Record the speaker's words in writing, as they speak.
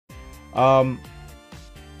Um,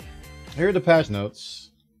 here are the patch notes.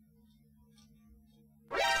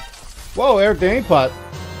 Whoa, Eric the Aimpot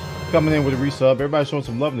coming in with a resub. Everybody showing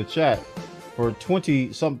some love in the chat for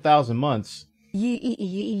 20-something thousand months.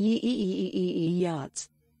 Yachts.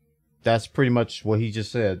 That's pretty much what he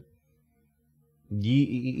just said. Yachts.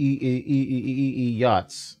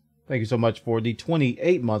 Thank you so much for the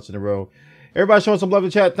 28 months in a row. Everybody showing some love in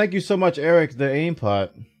the chat. Thank you so much, Eric the Aimpot.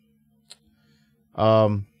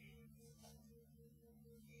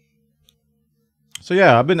 So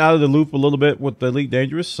yeah, I've been out of the loop a little bit with the Elite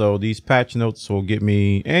Dangerous, so these patch notes will get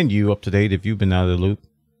me and you up to date if you've been out of the loop.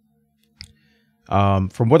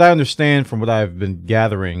 From what I understand, from what I've been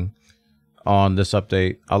gathering on this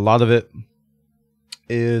update, a lot of it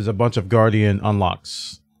is a bunch of Guardian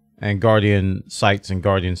unlocks and Guardian sites and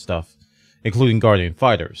Guardian stuff, including Guardian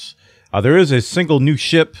fighters. There is a single new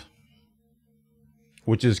ship,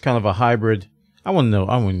 which is kind of a hybrid. I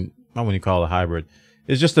wouldn't call it a hybrid.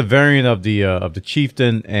 It's just a variant of the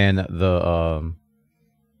Chieftain and the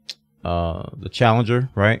Challenger,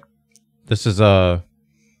 right? This is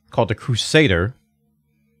called the Crusader,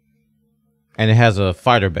 and it has a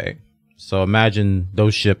fighter bay. So imagine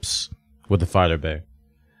those ships with the fighter bay.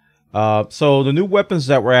 So the new weapons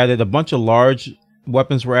that were added, a bunch of large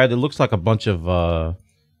weapons were added. It looks like a bunch of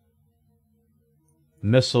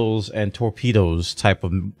missiles and torpedoes type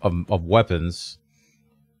of weapons.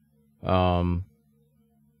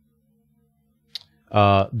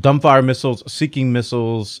 Dumbfire missiles, seeking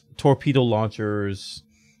missiles, torpedo launchers,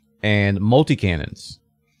 and multi-cannons.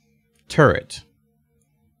 Turret.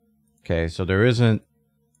 Okay, so there isn't...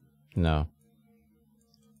 No.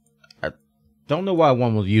 I don't know why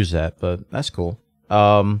one will use that, but that's cool.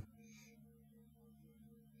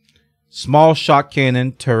 Small shot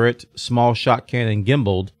cannon turret, small shot cannon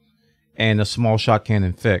gimbaled, and a small shot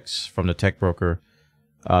cannon fix from the tech broker.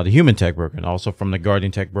 The human tech broker, and also from the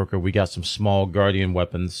Guardian tech broker, we got some small Guardian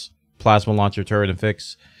weapons: plasma launcher turret and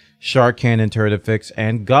fix, shark cannon turret and fix,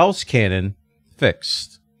 and Gauss cannon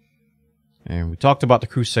fixed. And we talked about the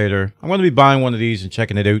Crusader. I'm going to be buying one of these and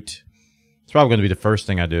checking it out. It's probably going to be the first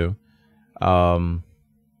thing I do, and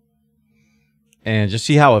just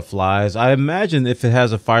see how it flies. I imagine if it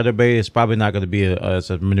has a fighter bay, it's probably not going to be as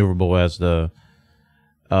maneuverable as the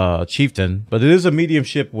Chieftain, but it is a medium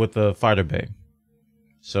ship with a fighter bay.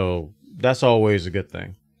 So that's always a good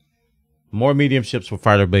thing. More medium ships with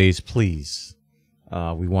fighter bays, please.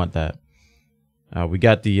 We want that. We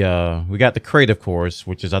got the Crate, of course,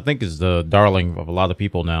 which is, I think, is the darling of a lot of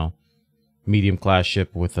people now. Medium class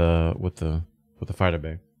ship with the fighter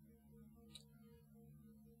bay.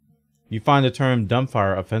 You find the term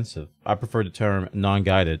dumbfire offensive. I prefer the term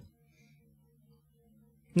non-guided.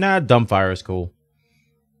 Nah, dumbfire is cool.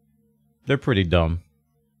 They're pretty dumb.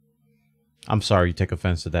 I'm sorry you take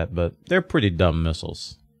offense to that, but they're pretty dumb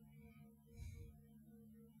missiles.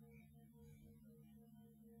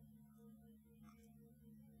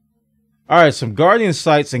 Alright, some Guardian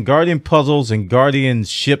sites and Guardian puzzles and Guardian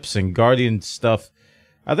ships and Guardian stuff.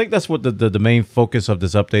 I think that's what the main focus of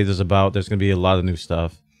this update is about. There's going to be a lot of new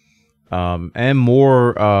stuff. And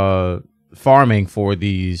more farming for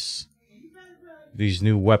these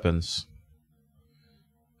new weapons.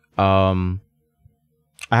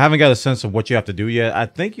 I haven't got a sense of what you have to do yet. I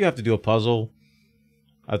think you have to do a puzzle.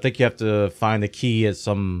 I think you have to find a key at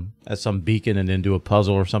some beacon and then do a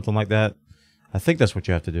puzzle or something like that. I think that's what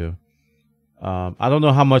you have to do. I don't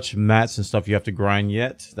know how much mats and stuff you have to grind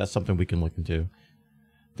yet. That's something we can look into.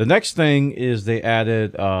 The next thing is they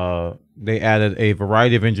added a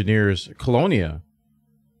variety of engineers. Colonia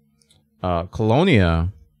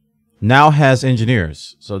now has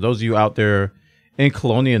engineers. So those of you out there in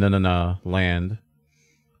Colonian land,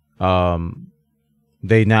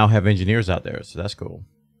 they now have engineers out there, so that's cool.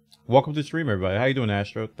 Welcome to the stream, everybody. How you doing,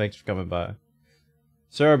 Astro? Thanks for coming by.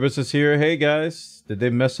 Cerebus is here. Hey, guys. Did they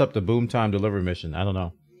mess up the boom time delivery mission? I don't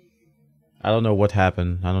know. I don't know what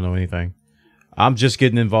happened. I don't know anything. I'm just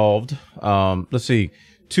getting involved. Let's see.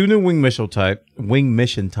 2 new wing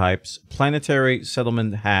mission types: planetary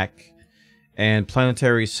settlement hack and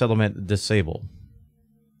planetary settlement disable.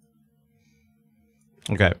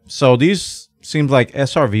 Okay, so these seem like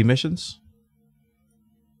SRV missions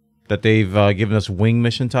that they've given us wing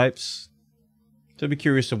mission types. So I'd be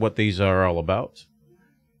curious of what these are all about.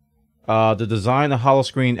 The design of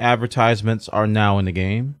holoscreen advertisements are now in the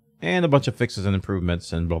game, and a bunch of fixes and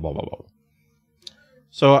improvements and blah, blah, blah, blah.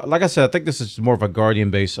 So, like I said, I think this is more of a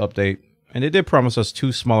Guardian-based update, and they did promise us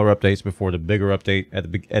 2 smaller updates before the bigger update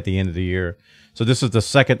at the end of the year. So this is the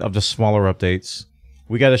second of the smaller updates.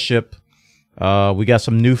 We got a ship. We got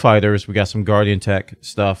some new fighters. We got some Guardian tech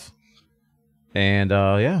stuff. And,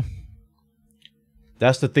 yeah.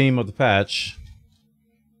 That's the theme of the patch.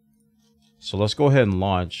 So let's go ahead and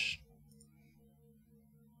launch.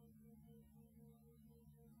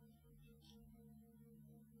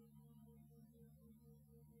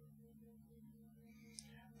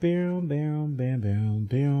 Bam, bam, bam, bam,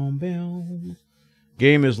 bam, bam.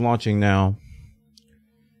 Game is launching now.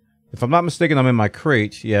 If I'm not mistaken, I'm in my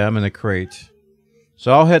crate. Yeah, I'm in a crate.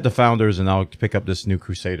 So I'll head to Founders and I'll pick up this new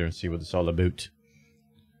Crusader and see what it's all about.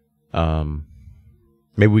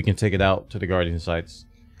 Maybe we can take it out to the Guardian sites.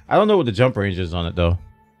 I don't know what the jump range is on it though.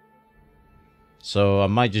 So I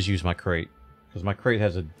might just use my crate. Because my crate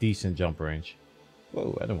has a decent jump range.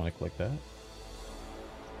 Whoa, I didn't want to click that.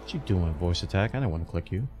 What you doing, voice attack? I didn't want to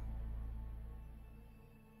click you.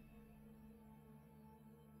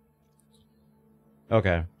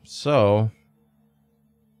 Okay, so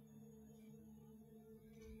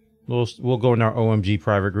we'll go in our OMG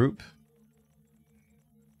private group.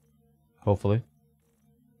 Hopefully.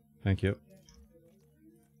 Thank you.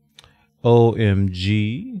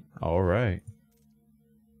 OMG. All right.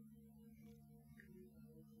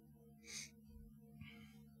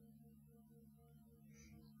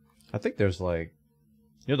 I think there's like,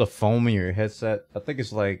 you know, the foam in your headset. I think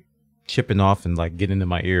it's like chipping off and like getting into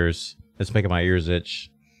my ears. It's making my ears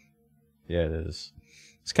itch. Yeah, it is.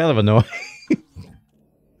 It's kind of annoying.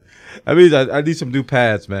 I mean, I need some new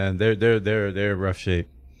pads, man. They're in rough shape.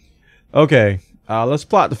 Okay, let's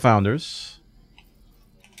plot the Founders.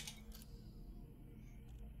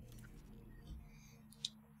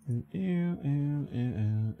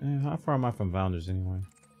 How far am I from Founders anyway?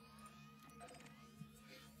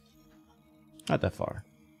 Not that far.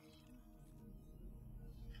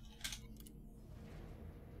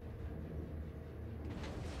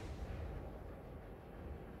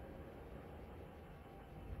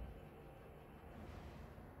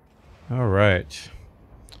 All right.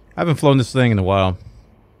 I haven't flown this thing in a while.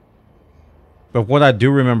 But what I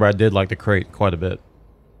do remember, I did like the crate quite a bit.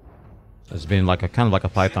 As being like a kind of like a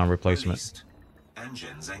Python replacement.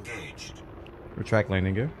 Engines engaged. Retract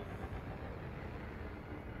landing gear.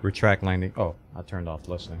 Retract landing. Oh, I turned off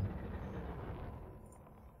listening.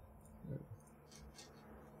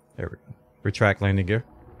 There we go. Retract landing gear.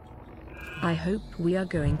 I hope we are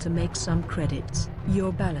going to make some credits.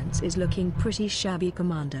 Your balance is looking pretty shabby,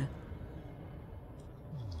 Commander.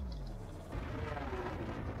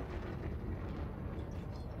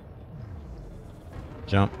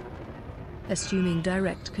 Jump. Assuming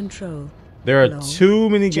direct control. There are Lol. too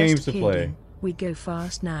many Just games to kidding. play. We go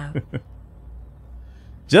fast now.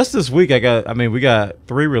 Just this week, we got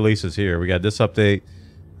 3 releases here. We got this update,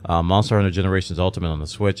 Monster Hunter Generations Ultimate on the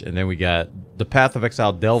Switch, and then we got the Path of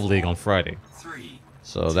Exile Delve League on Friday.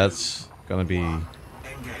 So that's gonna be,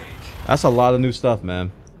 that's a lot of new stuff,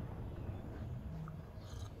 man.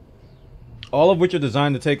 All of which are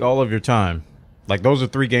designed to take all of your time. Like, those are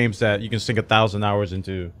 3 games that you can sink 1,000 hours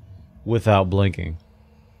into without blinking.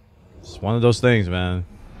 It's one of those things, man.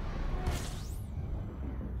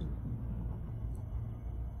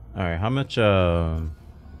 Alright, how much,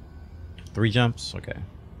 3 jumps? Okay.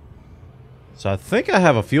 So I think I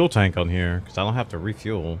have a fuel tank on here, because I don't have to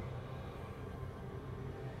refuel.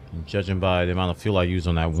 And judging by the amount of fuel I use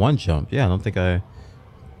on that 1 jump. Yeah, I don't think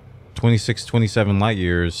 26, 27 light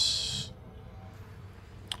years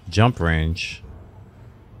jump range.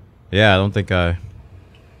 Yeah, I don't think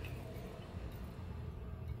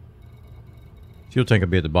fuel tank would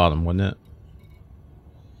be at the bottom, wouldn't it?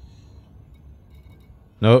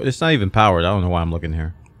 No, it's not even powered. I don't know why I'm looking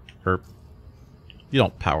here. Herp. You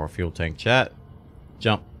don't power a fuel tank, chat.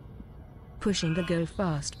 Jump. Pushing the go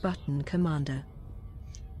fast button, Commander.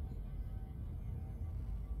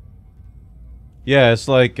 Yeah, it's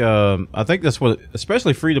like I think that's what,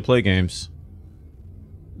 especially free-to-play games.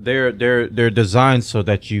 They're designed so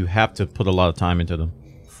that you have to put a lot of time into them,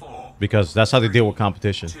 because that's how they deal with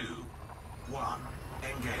competition.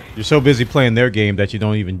 You're so busy playing their game that you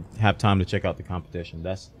don't even have time to check out the competition.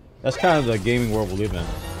 That's kind of the gaming world we live in.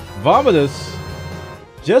 Vomitus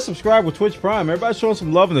just subscribed with Twitch Prime. Everybody's showing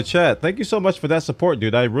some love in the chat. Thank you so much for that support,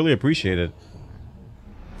 dude. I really appreciate it.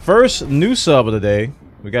 First new sub of the day.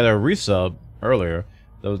 We got a resub earlier.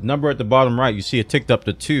 The number at the bottom right, you see it ticked up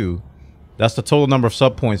to 2. That's the total number of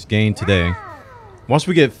sub points gained today. Once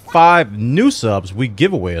we get 5 new subs, we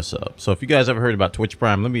give away a sub. So if you guys ever heard about Twitch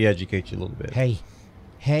Prime, let me educate you a little bit. Hey,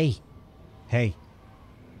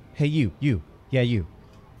 you. Yeah, you.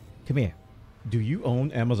 Come here. Do you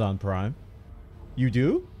own Amazon Prime? You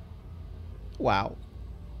do? Wow.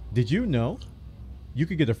 Did you know you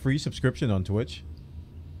could get a free subscription on Twitch?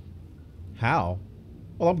 How?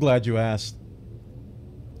 Well, I'm glad you asked.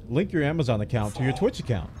 Link your Amazon account to your Twitch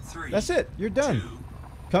account. That's it. You're done.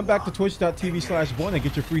 Come back to twitch.tv/Bwana and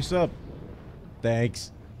get your free sub.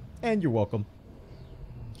 Thanks. And you're welcome.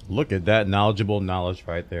 Look at that knowledgeable knowledge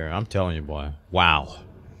right there. I'm telling you, boy. Wow.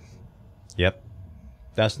 Yep.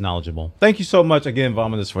 That's knowledgeable. Thank you so much again,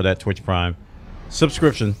 Vomitus, for that Twitch Prime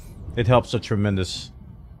subscription. It helps a tremendous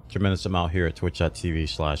amount here at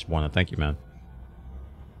twitch.tv/Bwana. Thank you, man.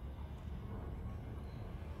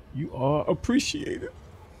 You are appreciated.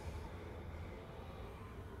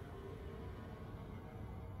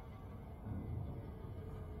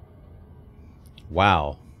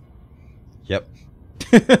 Wow. Yep.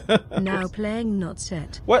 Now playing not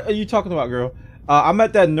set. What are you talking about, girl? I'm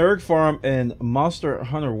at that Nerg farm in Monster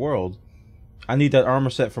Hunter World. I need that armor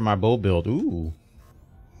set for my bow build. Ooh.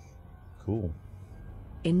 Cool.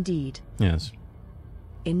 Indeed. Yes.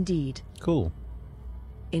 Indeed. Cool.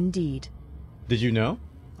 Indeed. Did you know?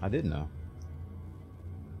 I didn't know.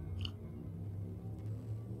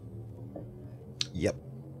 Yep.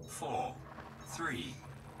 4, 3,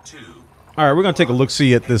 2. All right, we're going to take a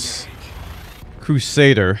look-see at this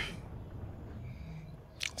Crusader.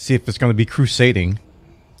 See if it's going to be crusading.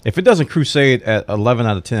 If it doesn't crusade at 11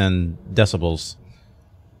 out of 10 decibels,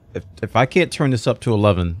 if I can't turn this up to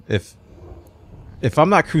 11, if I'm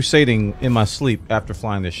not crusading in my sleep after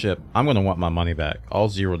flying this ship, I'm going to want my money back. All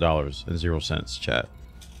 $0 and 0 cents, chat.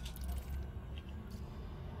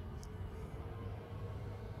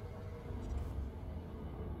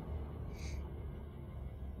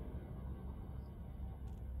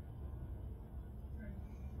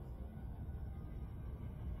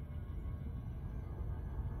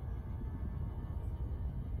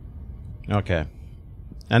 Okay.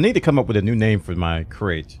 I need to come up with a new name for my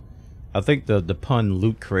crate. I think the pun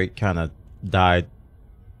loot crate kind of died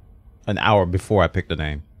an hour before I picked the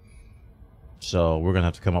name. So we're going to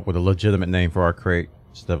have to come up with a legitimate name for our crate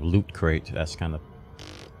instead of loot crate. That's kind of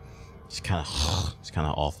it's kind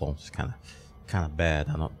of awful. It's kind of bad.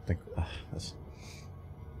 I don't think that's.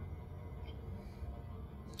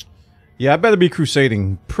 Yeah, I better be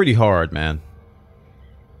crusading pretty hard, man.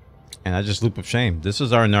 And I just loop of shame. This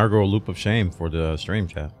is our inaugural loop of shame for the stream,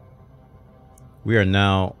 chat. We are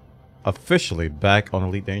now officially back on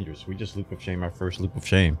Elite Dangerous. We just loop of shame our first loop of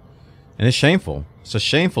shame. And it's shameful. It's a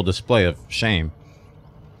shameful display of shame.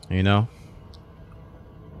 You know?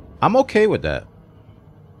 I'm okay with that.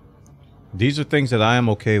 These are things that I am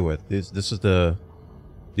okay with. These are the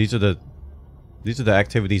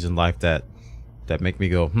activities in life that make me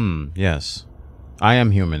go, yes. I am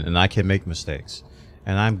human and I can make mistakes.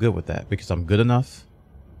 And I'm good with that because I'm good enough,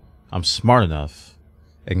 I'm smart enough,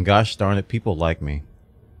 and gosh darn it, people like me.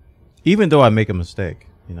 Even though I make a mistake,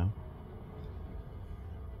 you know?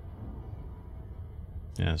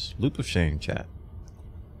 Yes, loop of shame, chat.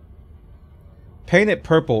 Paint it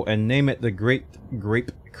purple and name it the Great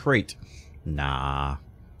Grape Crate. Nah.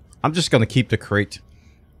 I'm just going to keep the crate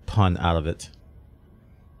pun out of it.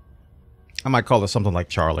 I might call it something like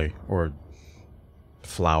Charlie or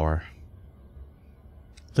Flower.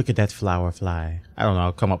 Look at that flower fly. I don't know.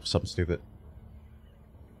 I'll come up with something stupid.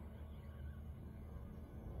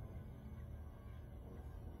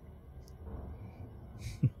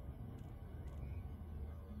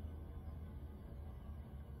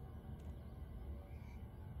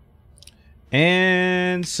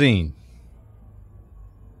 And scene.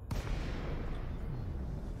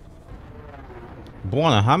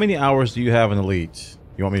 Bwana, how many hours do you have in Elite?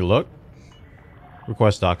 You want me to look?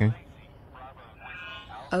 Request docking.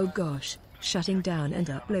 Oh gosh, shutting down and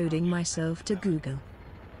uploading myself to Google.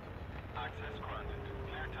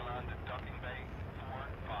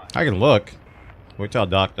 I can look. Wait till I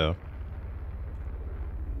dock though.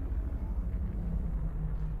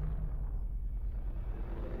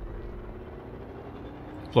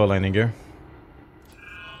 Deploy landing gear.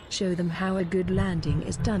 Show them how a good landing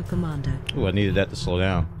is done, Commander. Ooh, I needed that to slow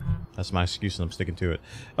down. That's my excuse and I'm sticking to it.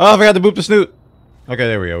 Oh, I forgot to boop the snoot. Okay,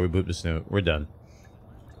 there we go. We booped the snoot. We're done.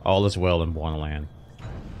 All is well in Bwana land.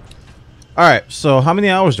 Alright, so how many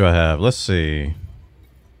hours do I have? Let's see.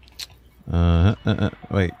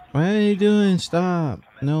 Wait. What are you doing? Stop.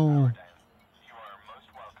 No.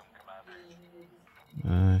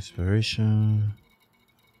 Expiration.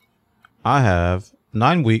 I have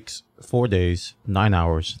 9 weeks, 4 days, 9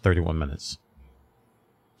 hours, 31 minutes.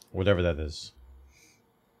 Whatever that is.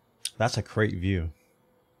 That's a great view.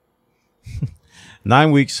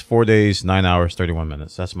 9 weeks, 4 days, 9 hours, 31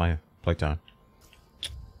 minutes. That's my playtime.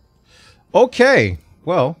 Okay.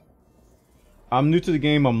 Well, I'm new to the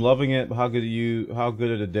game. I'm loving it. How good are you? How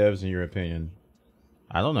good are the devs in your opinion?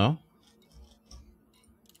 I don't know.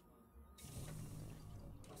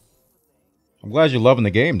 I'm glad you're loving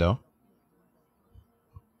the game, though.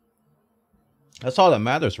 That's all that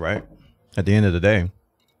matters, right? At the end of the day.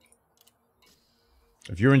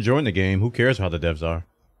 If you're enjoying the game, who cares how the devs are?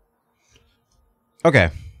 Okay.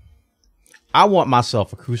 I want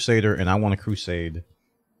myself a Crusader, and I want a Crusade.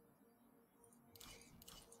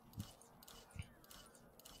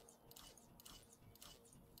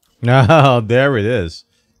 No, there it is.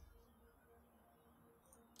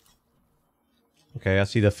 Okay, I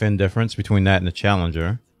see the fin difference between that and the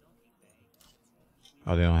Challenger.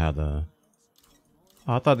 Oh, they don't have the...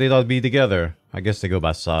 Oh, I thought they'd all be together. I guess they go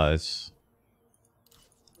by size.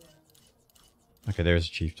 Okay, there's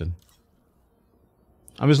a Chieftain.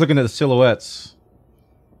 I'm just looking at the silhouettes.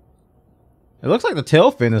 It looks like the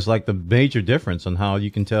tail fin is like the major difference on how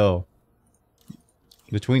you can tell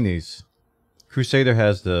between these. Crusader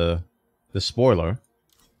has the spoiler.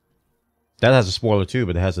 That has a spoiler too,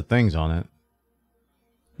 but it has the things on it.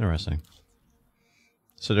 Interesting.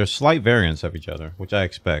 So there's slight variants of each other, which I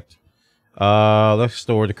expect. Let's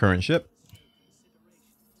store the current ship.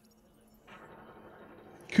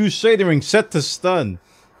 Crusadering set to stun.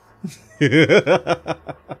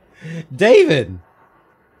 David,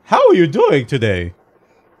 how are you doing today?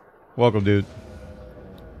 Welcome, dude.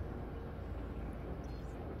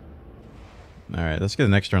 Alright, let's get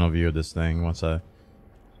an external view of this thing once I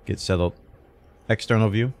get settled. External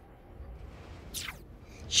view.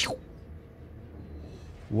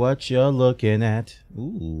 What you're looking at.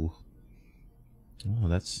 Ooh. Oh,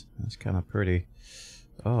 that's kind of pretty.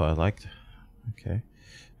 Oh, I liked. Okay.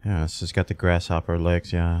 Yeah, it's just got the grasshopper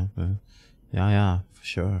legs. Yeah. Yeah,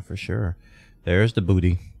 for sure. There's the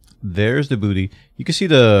booty. There's the booty. You can see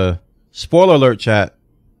the spoiler alert, chat.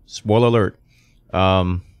 Spoiler alert.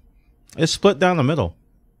 It's split down the middle.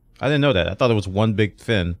 I didn't know that. I thought it was one big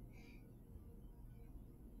fin.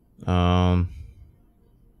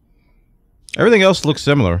 Everything else looks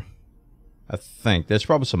similar. I think there's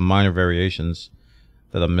probably some minor variations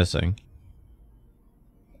that I'm missing.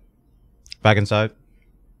 Back inside.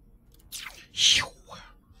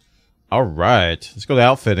 All right, let's go to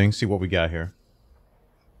outfitting. See what we got here.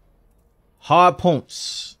 Hard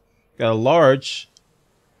ponts. Got a large,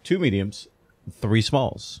 2 mediums, 3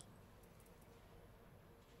 smalls.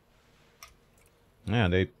 Yeah,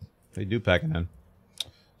 they do pack it in.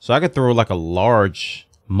 So I could throw like a large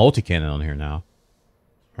multi-cannon on here now,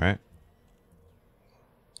 right?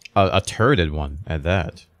 A turreted one at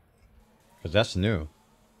that, because that's new.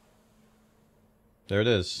 There it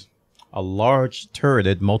is. A large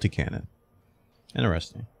turreted multi-cannon.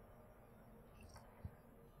 Interesting.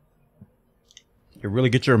 You really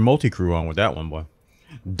get your multi-crew on with that one, boy.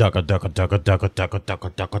 Ducka, ducka, ducka, ducka, ducka, ducka,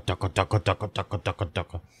 ducka, ducka, ducka, ducka, ducka, ducka,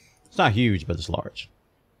 ducka. It's not huge, but it's large.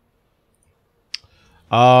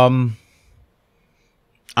 I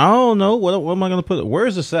don't know. What am I going to put? Where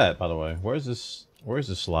is this at, by the way? Where is this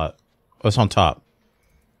slot? Oh, it's on top.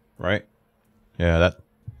 Right? Yeah,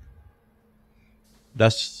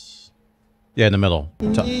 that's... Yeah, in the middle.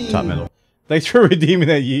 Top middle. Thanks for redeeming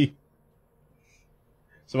that, Yee.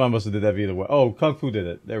 Somebody must have did that either way. Oh, Kung Fu did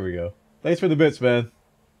it. There we go. Thanks for the bits, man.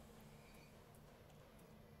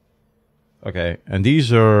 Okay, and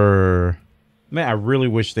these are... Man, I really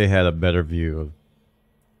wish they had a better view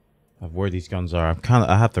of where these guns are.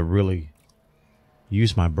 I have to really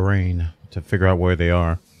use my brain to figure out where they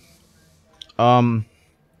are. I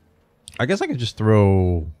guess I could just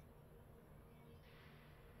throw...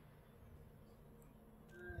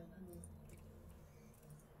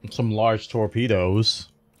 some large torpedoes.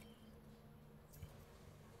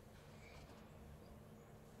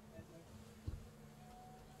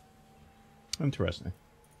 Interesting.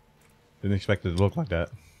 Didn't expect it to look like that.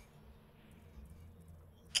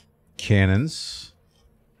 Cannons.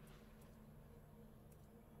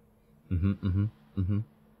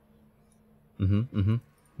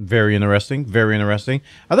 Very interesting. Very interesting.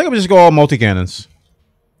 I think I'm just go all multi-cannons.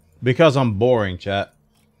 Because I'm boring, chat.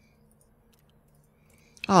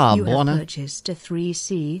 Ah, you Bwana. have purchased a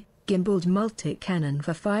 3C gimbaled multi-cannon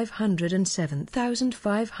for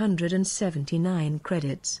 507,579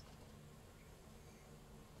 credits.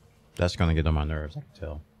 That's gonna get on my nerves, I can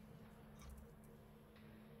tell.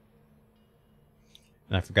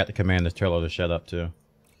 And I forgot to command the Trello to shut up too.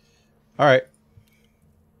 Alright.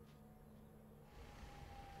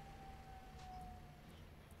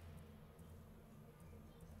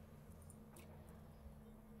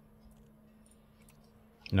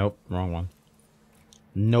 Nope, wrong one.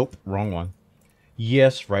 Nope, wrong one.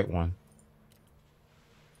 Yes, right one.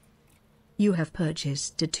 You have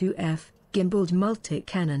purchased a 2F gimbaled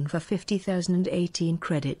multi-cannon for 50,018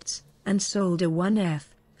 credits, and sold a 1F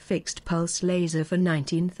fixed pulse laser for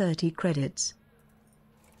 1930 credits.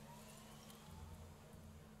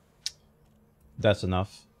 that's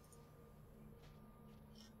enough.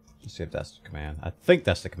 Let's see if that's the command. I think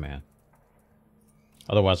that's the command.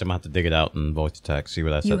 Otherwise, I'm gonna have to dig it out and voice attack. See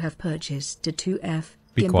what I said. You have purchased a 2F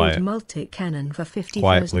Be quiet. gimbaled multi-cannon for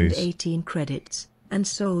Quiet, please. 50,018 credits and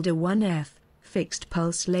sold a 1F fixed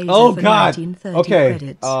pulse laser Oh for God. 1930 Okay.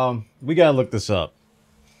 credits. We gotta look this up.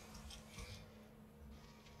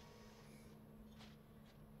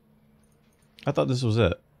 I thought this was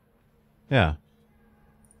it. Yeah.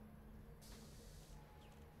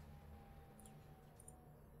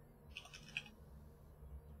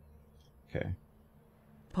 Okay.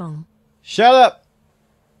 Pong. Shut up.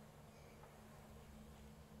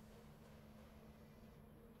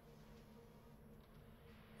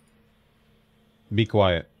 Be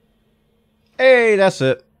quiet. Hey, that's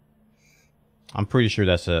it. I'm pretty sure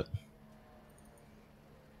that's it.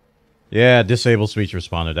 Yeah, disable speech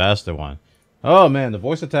responder. That's the one. Oh man, the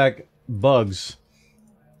voice attack bugs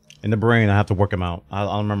in the brain. I have to work them out. I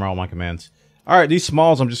don't remember all my commands. All right, these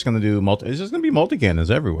smalls I'm just gonna do multi. It's just gonna be multi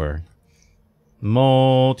cannons everywhere.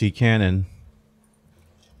 Multi cannon.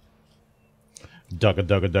 Dugga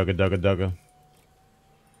dugga dugga dugga dugga.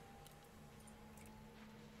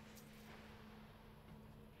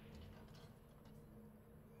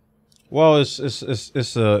 Well, it's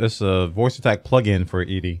a voice attack plugin for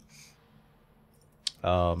Edie.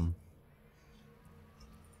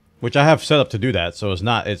 Which I have set up to do that, so it's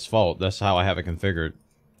not its fault. That's how I have it configured.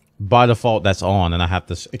 By default, that's on, and I have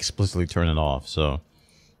to explicitly turn it off. So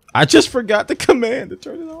I just forgot the command to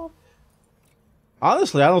turn it off.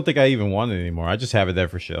 Honestly, I don't think I even want it anymore. I just have it there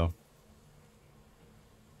for show.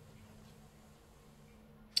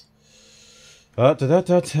 Da da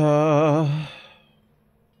da da.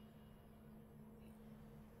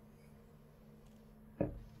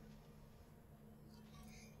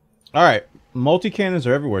 All right, multi-cannons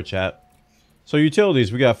are everywhere, chat. So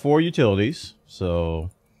utilities, we got 4 utilities. So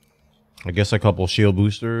I guess a couple shield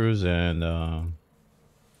boosters and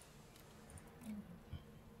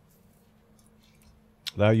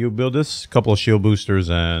now you build this, couple of shield boosters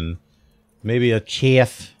and maybe a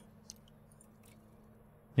chaff.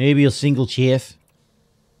 Maybe a single chaff.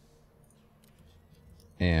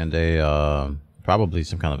 And a probably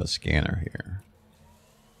some kind of a scanner here.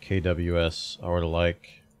 KWS or the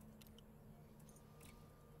like.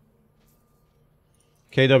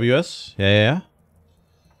 KWS? Yeah.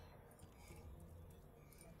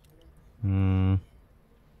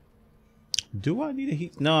 Do I need a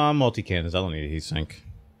heat? No, I'm multi-cannons. I don't need a heat sink.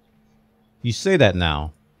 You say that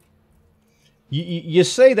now. You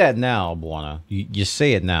say that now, Bwana. You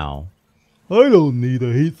say it now. I don't need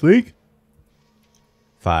a heat sink.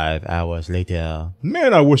 5 hours later.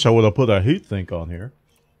 Man, I wish I would have put a heat sink on here.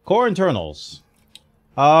 Core internals.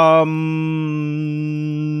 I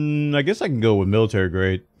guess I can go with military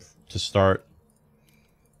grade to start.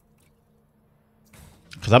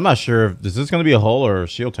 Because I'm not sure if is this going to be a hull or a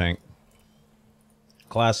shield tank.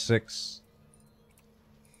 Class 6.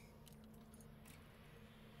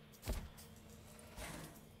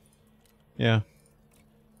 Yeah.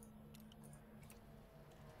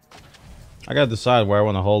 I gotta decide where I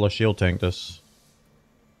want to hull or shield tank this.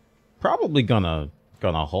 Probably gonna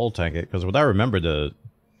hull tank it because what I remember the.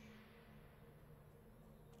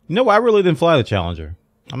 You know what? I really didn't fly the Challenger.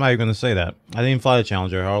 I'm not even gonna say that. I didn't fly the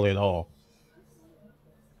Challenger hardly at all.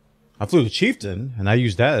 I flew the Chieftain, and I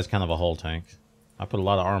used that as kind of a hull tank. I put a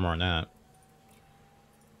lot of armor on that.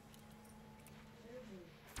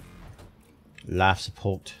 Life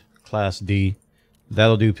support, class D.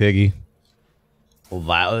 That'll do, Piggy.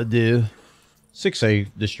 That'll do. 6A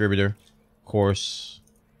distributor, course,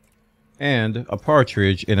 and a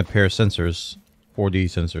partridge and a pair of sensors, 4D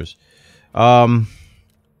sensors. All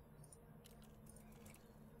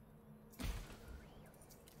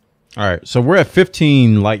right, so we're at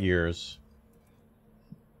 15 light years.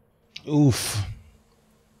 Oof.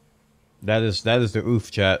 That is the oof,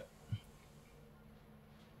 chat.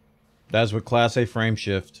 That's with Class A frame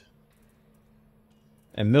shift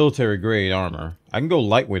and military grade armor. I can go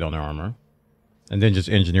lightweight on the armor and then just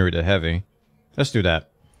engineer it to heavy. Let's do that.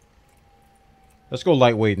 Let's go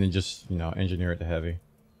lightweight and then just, you know, engineer it to heavy.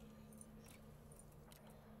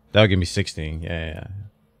 That'll give me 16. Yeah.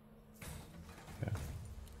 Okay.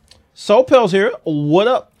 Soulpel's here. What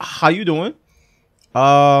up? How you doing?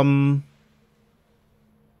 Probably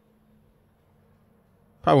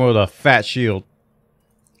with a fat shield.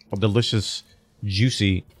 A delicious,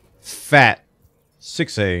 juicy, fat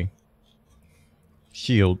 6A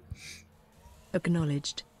shield.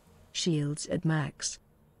 Acknowledged. Shields at max.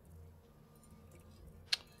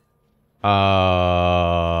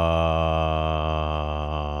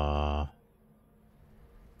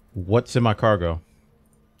 What's in my cargo?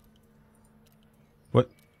 What?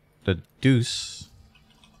 The deuce?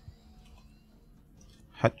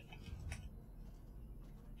 Hot.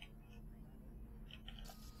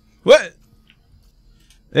 What?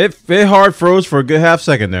 It hard froze for a good half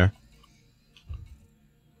second there.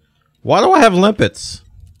 Why do I have limpets?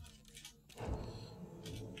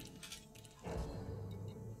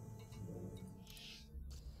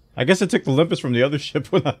 I guess I took the limpets from the other ship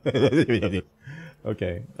when I...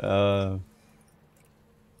 Okay.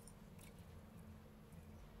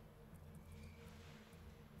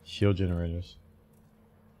 Shield generators.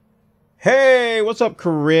 Hey, what's up,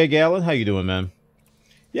 Craig Allen? How you doing, man?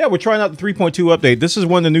 Yeah, we're trying out the 3.2 update. This is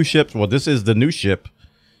one of the new ships. Well, this is the new ship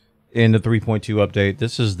in the 3.2 update.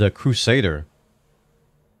 This is the Crusader.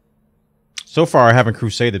 So far, I haven't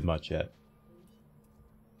crusaded much yet.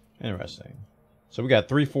 Interesting. So we got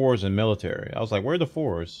 3 4s in military. I was like, where are the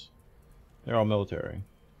 4s? They're all military.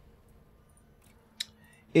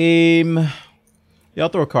 Yeah, I'll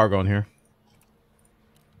throw a cargo in here.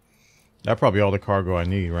 That's probably all the cargo I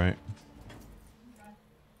need, right?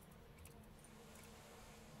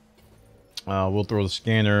 We'll throw the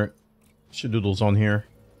scanner shadoodles on here.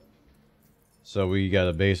 So we got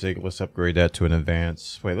a basic. Let's upgrade that to an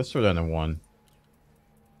advanced. Wait, let's throw that in a 1.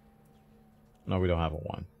 No, we don't have a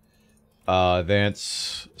 1.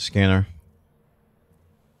 Advanced scanner.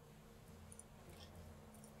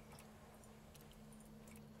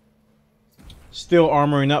 Still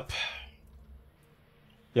armoring up.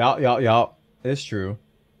 Yeah. It's true.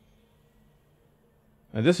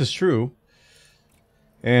 And this is true.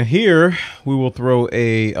 And here we will throw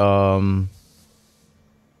a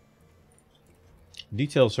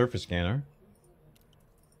detailed surface scanner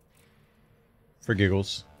for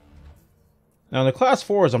giggles. Now in the class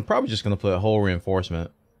 4s, I'm probably just going to put a hull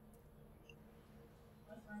reinforcement.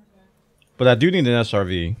 But I do need an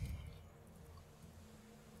SRV.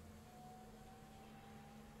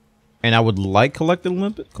 And I would like collector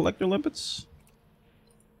limpets.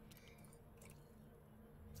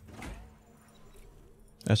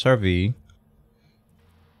 SRV.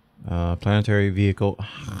 Planetary vehicle.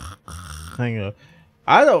 Hang on.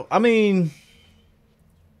 I mean...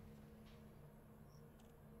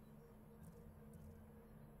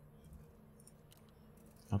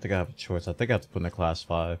 I don't think I have a choice. I think I have to put in a class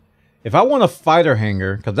 5. If I want a fighter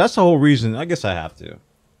hangar, because that's the whole reason, I guess I have to.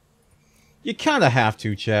 You kind of have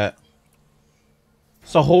to, chat.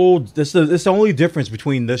 It's a whole... It's the only difference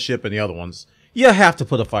between this ship and the other ones. You have to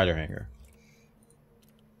put a fighter hangar.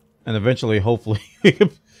 And eventually, hopefully, we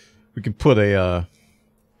can put a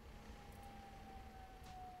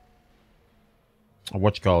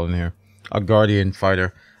whatchamacallit in here. A Guardian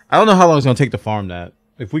fighter. I don't know how long it's going to take to farm that.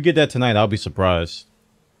 If we get that tonight, I'll be surprised.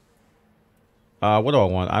 What do I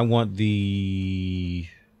want? I want the...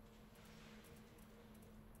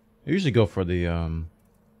 I usually go for the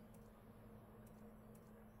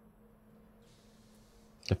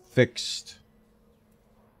fixed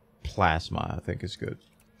plasma, I think is good.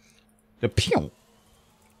 The pew.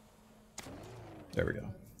 There we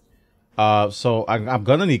go. So I'm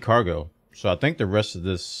gonna need cargo. So I think the rest of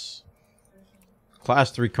this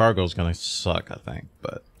class 3 cargo is gonna suck, I think.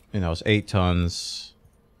 But you know, it's 8 tons.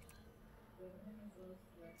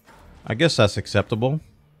 I guess that's acceptable.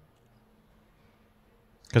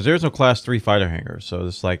 Because there's no class 3 fighter hangar. So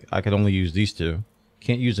it's like I could only use these 2.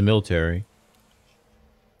 Can't use the military.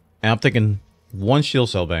 And I'm thinking 1 shield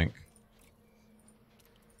cell bank.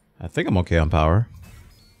 I think I'm okay on power.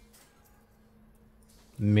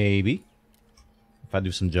 Maybe. If I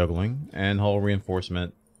do some juggling. And hull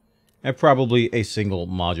reinforcement. And probably a single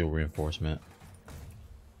module reinforcement.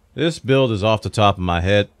 This build is off the top of my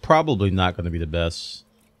head. Probably not going to be the best.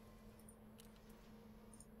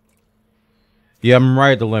 Yeah, I'm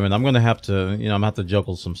right at the limit. I'm going to have to, I'm going to have to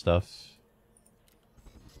juggle some stuff.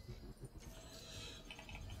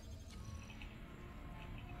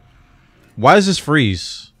 Why does this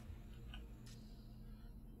freeze?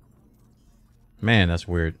 Man, that's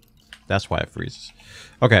weird. That's why it freezes.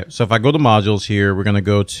 Okay, so if I go to modules here, we're going to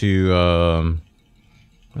go to,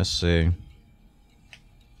 let's see.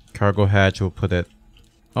 Cargo hatch, we'll put it,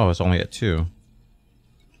 oh, it's only at 2.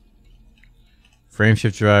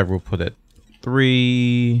 Frameshift drive, we'll put it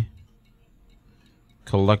 3.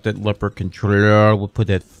 Collected leopard controller, we'll put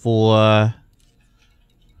at 4.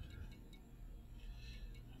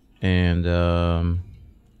 And yeah,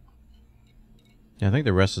 I think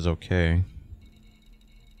the rest is okay.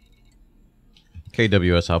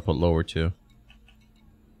 KWS I'll put lower too.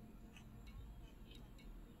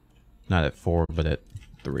 Not at 4, but at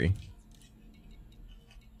 3.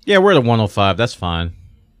 Yeah, we're at 105. That's fine.